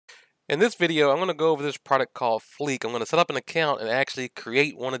In this video, I'm going to go over this product called Fleek. I'm going to set up an account and actually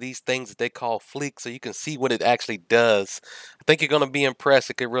create one of these things that they call Fleek so you can see what it actually does. I think you're going to be impressed.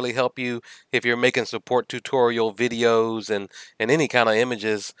 It could really help you if you're making support tutorial videos and any kind of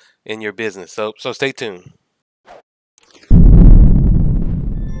images in your business. So stay tuned.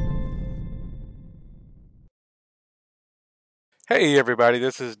 Hey everybody,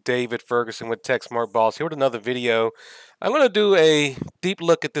 this is David Ferguson with Tech Smart Boss here with another video. I'm going to do a deep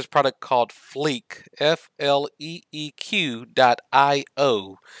look at this product called Fleek, Fleeq.io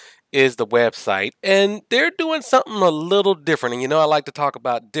is the website, and they're doing something a little different. And you know, I like to talk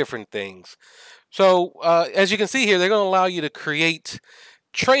about different things. So as you can see here, they're going to allow you to create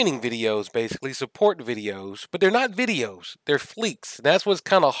training videos, basically support videos, but they're not videos, they're Fleeqs. That's what's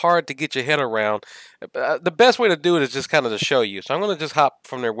kind of hard to get your head around. The best way to do it is just kind of to show you. So I'm going to just hop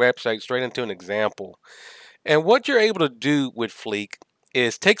from their website straight into an example. And what you're able to do with Fleek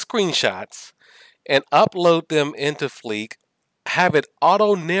is take screenshots and upload them into Fleek, have it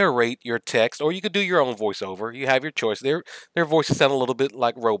auto narrate your text, or you could do your own voiceover. You have your choice. Their voices sound a little bit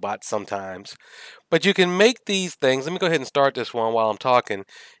like robots sometimes. But you can make these things. Let me go ahead and start this one while I'm talking.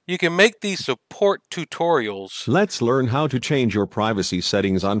 You can make these support tutorials. Let's learn how to change your privacy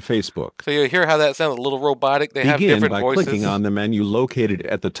settings on Facebook. So you'll hear how that sounds a little robotic. They have different voices. Begin by clicking on the menu located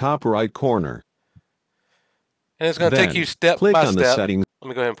at the top right corner. And it's going to take you step click by on step. The settings. Let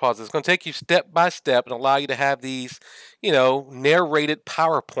me go ahead and pause this. It's going to take you step by step and allow you to have these, you know, narrated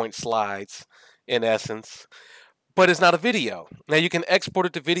PowerPoint slides in essence. But it's not a video. Now you can export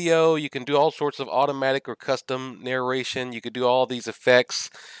it to video. You can do all sorts of automatic or custom narration. You could do all these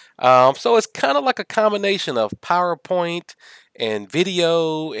effects. So it's kind of like a combination of PowerPoint and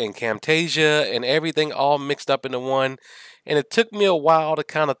video and Camtasia and everything all mixed up into one. And it took me a while to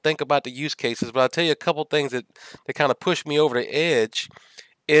kind of think about the use cases, but I'll tell you a couple things that kind of pushed me over the edge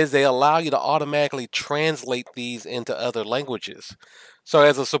is they allow you to automatically translate these into other languages. So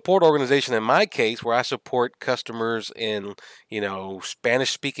as a support organization, in my case, where I support customers in, you know,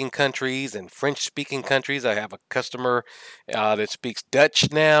 Spanish-speaking countries and French-speaking countries, I have a customer that speaks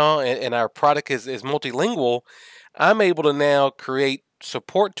Dutch now, and our product is multilingual. I'm able to now create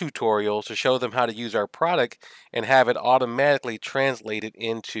support tutorials to show them how to use our product and have it automatically translated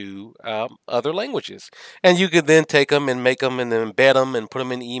into other languages. And you could then take them and make them and then embed them and put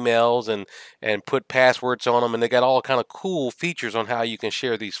them in emails and put passwords on them. And they got all kind of cool features on how you can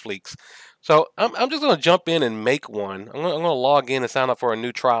share these Fleeqs. So I'm just going to jump in and make one. I'm going to log in and sign up for a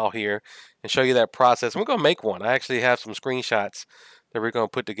new trial here and show you that process. We're going to make one. I actually have some screenshots that we're going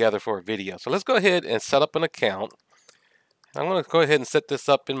to put together for a video. So let's go ahead and set up an account. I'm going to go ahead and set this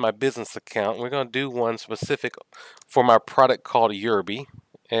up in my business account. We're going to do one specific for my product called Yerby.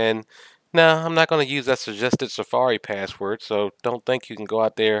 And now I'm not going to use that suggested Safari password, so don't think you can go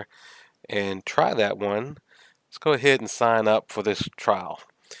out there and try that one. Let's go ahead and sign up for this trial.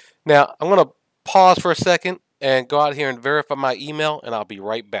 Now I'm going to pause for a second and go out here and verify my email, and I'll be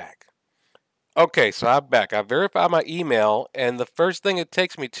right back. Okay, so I'm back. I verified my email, and the first thing it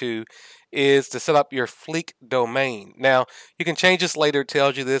takes me to is to set up your Fleek domain. Now, you can change this later. It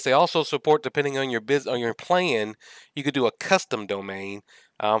tells you this. They also support, depending on your business, on your plan, you could do a custom domain.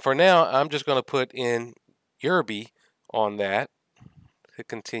 For now, I'm just going to put in Yerby on that. Hit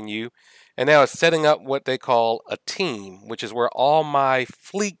continue. And now it's setting up what they call a team, which is where all my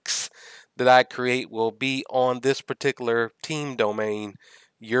Fleeqs that I create will be on this particular team domain,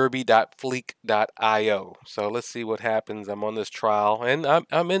 yerby.fleek.io. So let's see what happens. I'm on this trial and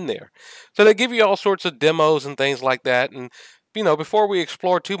I'm in there. So they give you all sorts of demos and things like that. And you know, before we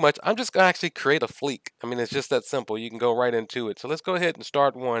explore too much, I'm just going to actually create a Fleek. I mean, it's just that simple. You can go right into it. So let's go ahead and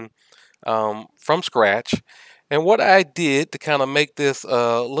start one from scratch. And what I did to kind of make this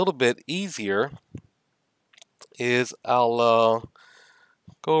a little bit easier is I'll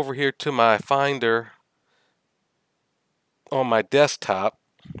go over here to my Finder on my desktop.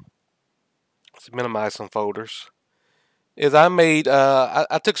 Let's minimize some folders. Is I made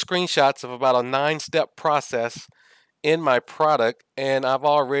I took screenshots of about a 9-step process in my product, and I've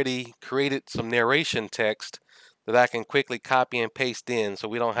already created some narration text that I can quickly copy and paste in, so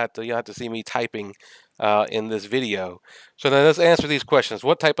we don't have to, you don't have to see me typing in this video. So now let's answer these questions.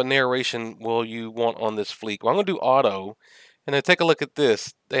 What type of narration will you want on this Fleek? Well, I'm going to do auto. And then take a look at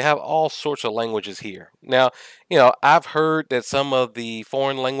this. They have all sorts of languages here. Now, you know, I've heard that some of the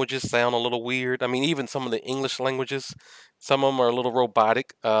foreign languages sound a little weird. I mean, even some of the English languages, some of them are a little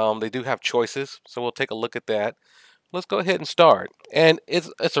robotic. They do have choices, so we'll take a look at that. Let's go ahead and start. And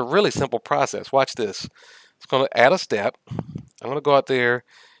it's a really simple process. Watch this. It's going to add a step. I'm going to go out there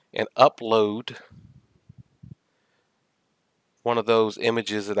and upload one of those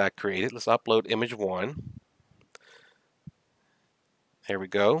images that I created. Let's upload image 1. There we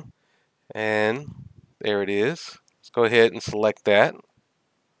go. And there it is. Let's go ahead and select that.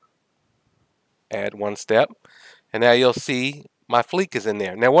 Add one step. And now you'll see my Fleek is in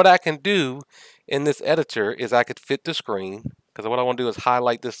there. Now what I can do in this editor is I could fit the screen, because what I want to do is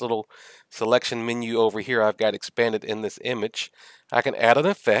highlight this little selection menu over here I've got expanded in this image. I can add an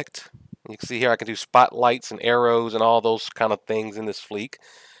effect. You can see here I can do spotlights and arrows and all those kind of things in this Fleek.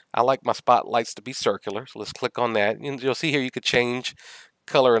 I like my spotlights to be circular, so let's click on that. And you'll see here you could change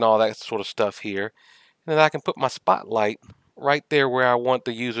color and all that sort of stuff here. And then I can put my spotlight right there where I want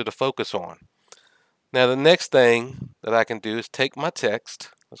the user to focus on. Now the next thing that I can do is take my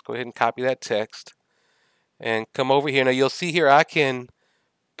text. Let's go ahead and copy that text and come over here. Now you'll see here I can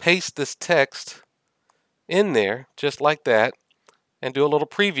paste this text in there just like that and do a little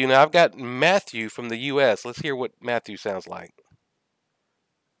preview. Now I've got Matthew from the US. Let's hear what Matthew sounds like.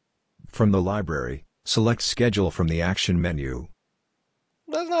 From the library, select Schedule from the Action menu.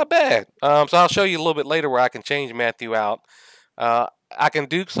 That's not bad. So I'll show you a little bit later where I can change Matthew out. I can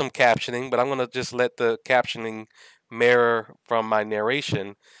do some captioning, but I'm going to just let the captioning mirror from my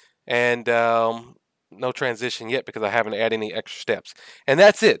narration, and no transition yet because I haven't added any extra steps. And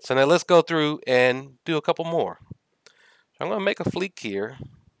that's it. So now let's go through and do a couple more. So I'm going to make a Fleek here.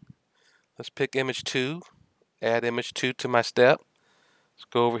 Let's pick image 2, add image 2 to my step. Let's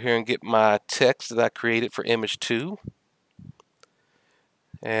go over here and get my text that I created for image 2.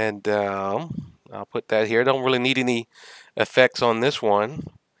 And I'll put that here. Don't really need any effects on this one.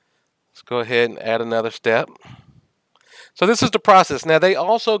 Let's go ahead and add another step. So this is the process. Now they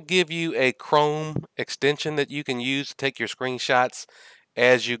also give you a Chrome extension that you can use to take your screenshots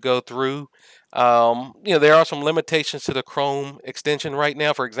as you go through. There are some limitations to the Chrome extension right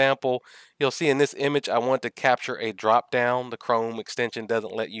now. For example, you'll see in this image I want to capture a drop down. The Chrome extension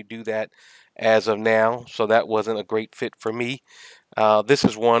doesn't let you do that as of now, so that wasn't a great fit for me. This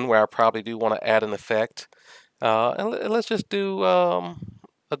is one where I probably do want to add an effect. And let's just do a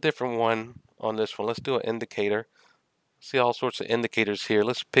different one on this one. Let's do an indicator. See all sorts of indicators here.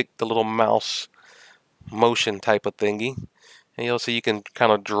 Let's pick the little mouse motion type of thingy. And you'll see you can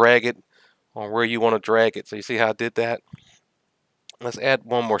kind of drag it on where you want to drag it. So you see how I did that? Let's add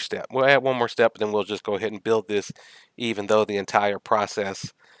one more step. We'll add one more step and then we'll just go ahead and build this even though the entire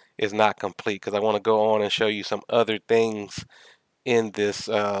process is not complete, because I want to go on and show you some other things in this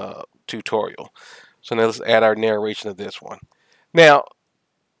tutorial. So now let's add our narration of this one. Now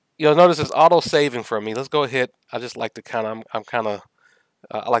you'll notice it's auto saving for me. Let's go ahead. I just like to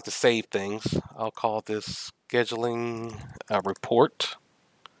I like to save things. I'll call this scheduling report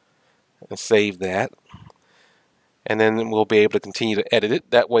and save that. And then we'll be able to continue to edit it.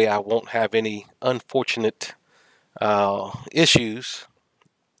 That way I won't have any unfortunate issues.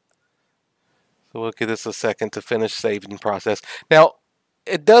 So we'll give this a second to finish saving process. Now,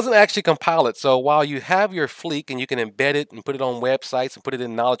 it doesn't actually compile it. So while you have your Fleek and you can embed it and put it on websites and put it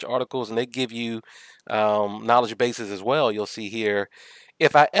in knowledge articles, and they give you knowledge bases as well, you'll see here.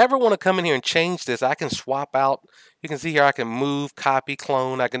 If I ever want to come in here and change this, I can swap out. You can see here I can move, copy,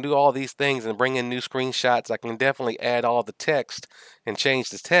 clone. I can do all these things and bring in new screenshots. I can definitely add all the text and change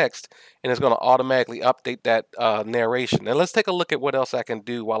the text, and it's going to automatically update that narration. And let's take a look at what else I can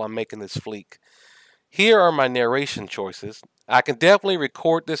do while I'm making this Fleek. Here are my narration choices. I can definitely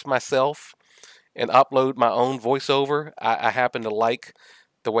record this myself and upload my own voiceover. I happen to like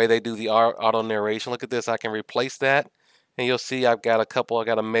the way they do the auto narration. Look at this. I can replace that. And you'll see I've got a couple. I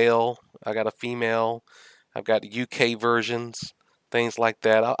got a male. I got a female. I've got UK versions, things like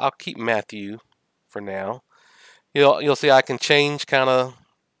that. I'll keep Matthew for now. You'll see I can change kind of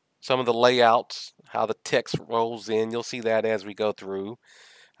some of the layouts, how the text rolls in. You'll see that as we go through.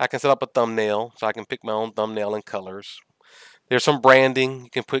 I can set up a thumbnail, so I can pick my own thumbnail and colors. There's some branding. You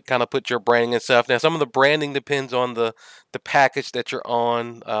can put your branding and stuff. Now, some of the branding depends on the package that you're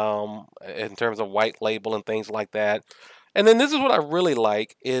on, in terms of white label and things like that. And then this is what I really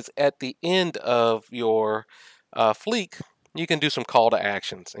like is at the end of your Fleek, you can do some call to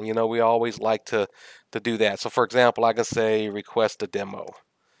actions. And we always like to do that. So for example, I can say request a demo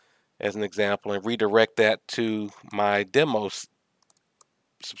as an example and redirect that to my demo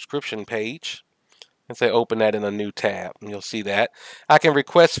subscription page and say open that in a new tab, and you'll see that. I can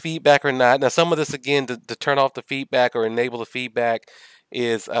request feedback or not. Now some of this, again, to turn off the feedback or enable the feedback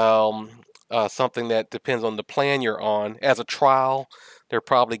is something that depends on the plan you're on. As a trial, they're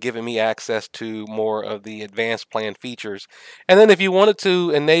probably giving me access to more of the advanced plan features. And then if you wanted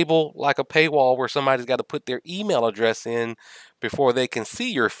to enable like a paywall where somebody's got to put their email address in before they can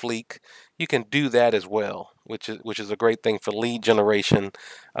see your Fleek, you can do that as well. which is a great thing for lead generation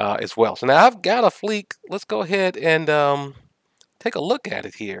as well. So now I've got a Fleek. Let's go ahead and take a look at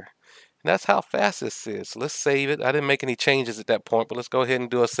it here. And that's how fast this is. So let's save it. I didn't make any changes at that point, but let's go ahead and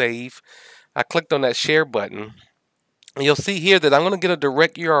do a save. I clicked on that share button. And you'll see here that I'm going to get a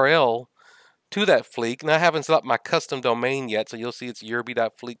direct URL to that Fleek. Now I haven't set up my custom domain yet, so you'll see it's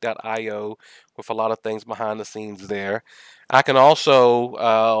yerby.fleek.io with a lot of things behind the scenes there. I can also,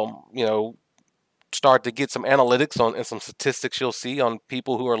 start to get some analytics on and some statistics you'll see on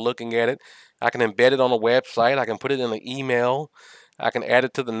people who are looking at it. I can embed it on a website. I can put it in an email. I can add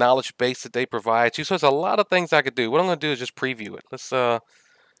it to the knowledge base that they provide you. So there's a lot of things I could do. What I'm going to do is just preview it. Let's go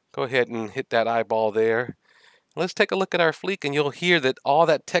ahead and hit that eyeball there. Let's take a look at our Fleek, and you'll hear that all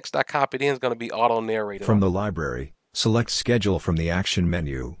that text I copied in is going to be auto-narrated. From the library, select Schedule from the Action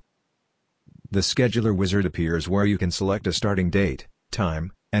menu. The Scheduler wizard appears where you can select a starting date,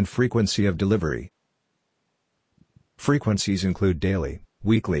 time, and frequency of delivery. Frequencies include daily,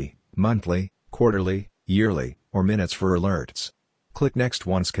 weekly, monthly, quarterly, yearly, or minutes for alerts. Click Next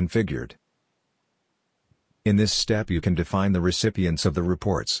once configured. In this step you can define the recipients of the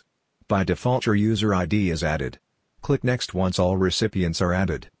reports. By default your user ID is added. Click Next once all recipients are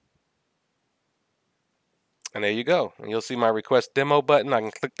added. And there you go. And you'll see my request demo button. I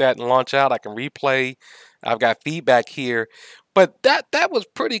can click that and launch out. I can replay. I've got feedback here. But that was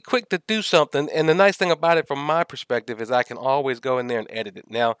pretty quick to do something. And the nice thing about it from my perspective is I can always go in there and edit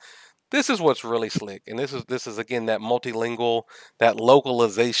it. Now, this is what's really slick. And this is again that multilingual, that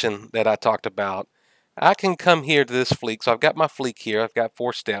localization that I talked about. I can come here to this Fleek. So I've got my Fleek here. I've got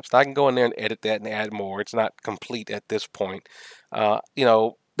 4 steps. I can go in there and edit that and add more. It's not complete at this point.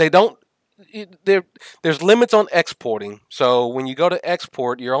 They don't. There's limits on exporting. So when you go to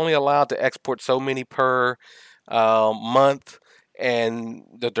export, you're only allowed to export so many per month, and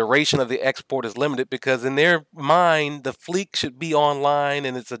the duration of the export is limited because in their mind the Fleek should be online,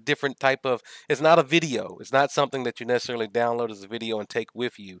 and it's a different type of, it's not a video, it's not something that you necessarily download as a video and take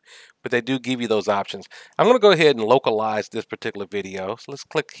with you, but they do give you those options. I'm going to go ahead and localize this particular video. So let's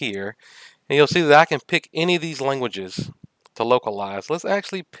click here, and you'll see that I can pick any of these languages to localize. Let's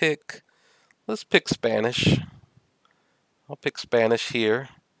pick Spanish. I'll pick Spanish here.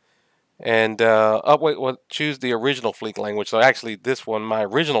 And choose the original Fleek language. So actually this one, my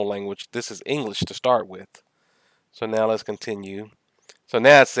original language, this is English to start with. So now let's continue. So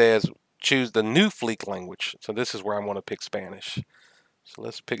now it says choose the new Fleek language. So this is where I want to pick Spanish. So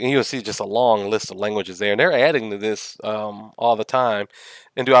let's pick, and you'll see just a long list of languages there. And they're adding to this all the time.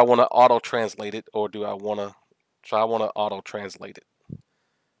 And do I want to auto translate it, or do I want to, so I want to auto translate it.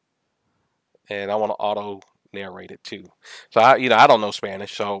 And I want to auto narrate it too. So I don't know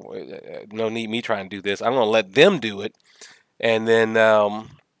Spanish, so no need me trying to do this. I'm going to let them do it, and then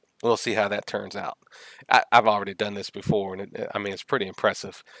we'll see how that turns out. I've already done this before, and it's pretty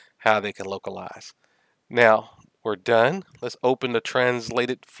impressive how they can localize. Now we're done. Let's open the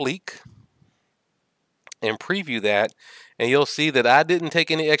translated Fleek and preview that, and you'll see that I didn't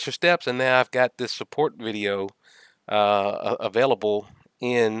take any extra steps, and now I've got this support video available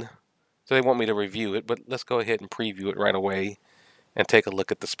in. So they want me to review it, but let's go ahead and preview it right away and take a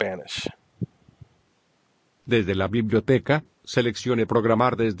look at the Spanish. Desde la biblioteca, seleccione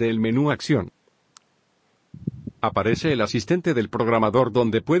Programar desde el menú Acción. Aparece el asistente del programador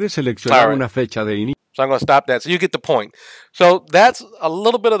donde puede seleccionar una fecha de inicio. So I'm going to stop that. So you get the point. So that's a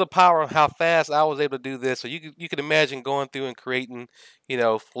little bit of the power of how fast I was able to do this. So you can imagine going through and creating,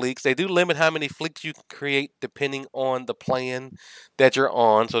 Fleeqs. They do limit how many Fleeqs you can create depending on the plan that you're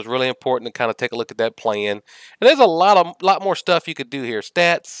on. So it's really important to kind of take a look at that plan. And there's a lot more stuff you could do here.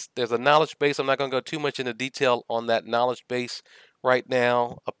 Stats. There's a knowledge base. I'm not going to go too much into detail on that knowledge base right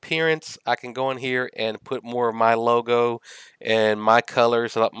now. Appearance, I can go in here and put more of my logo and my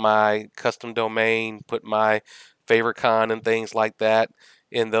colors, set up my custom domain, put my favicon and things like that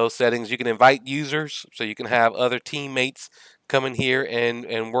in those settings. You can invite users, so you can have other teammates come in here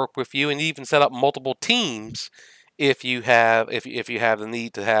and work with you, and even set up multiple teams if you have the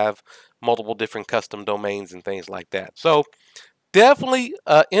need to have multiple different custom domains and things like that. So definitely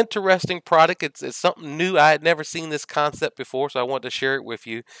an interesting product. It's something new. I had never seen this concept before, so I wanted to share it with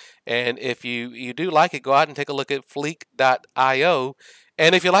you. And if you do like it, go out and take a look at Fleeq.io.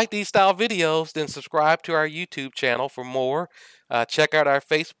 And if you like these style videos, then subscribe to our YouTube channel for more. Check out our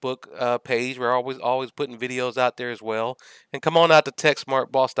Facebook page. We're always putting videos out there as well. And come on out to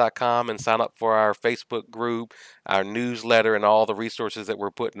TechSmartBoss.com and sign up for our Facebook group, our newsletter, and all the resources that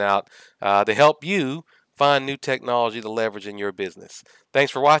we're putting out to help you find new technology to leverage in your business.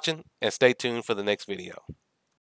 Thanks for watching, and stay tuned for the next video.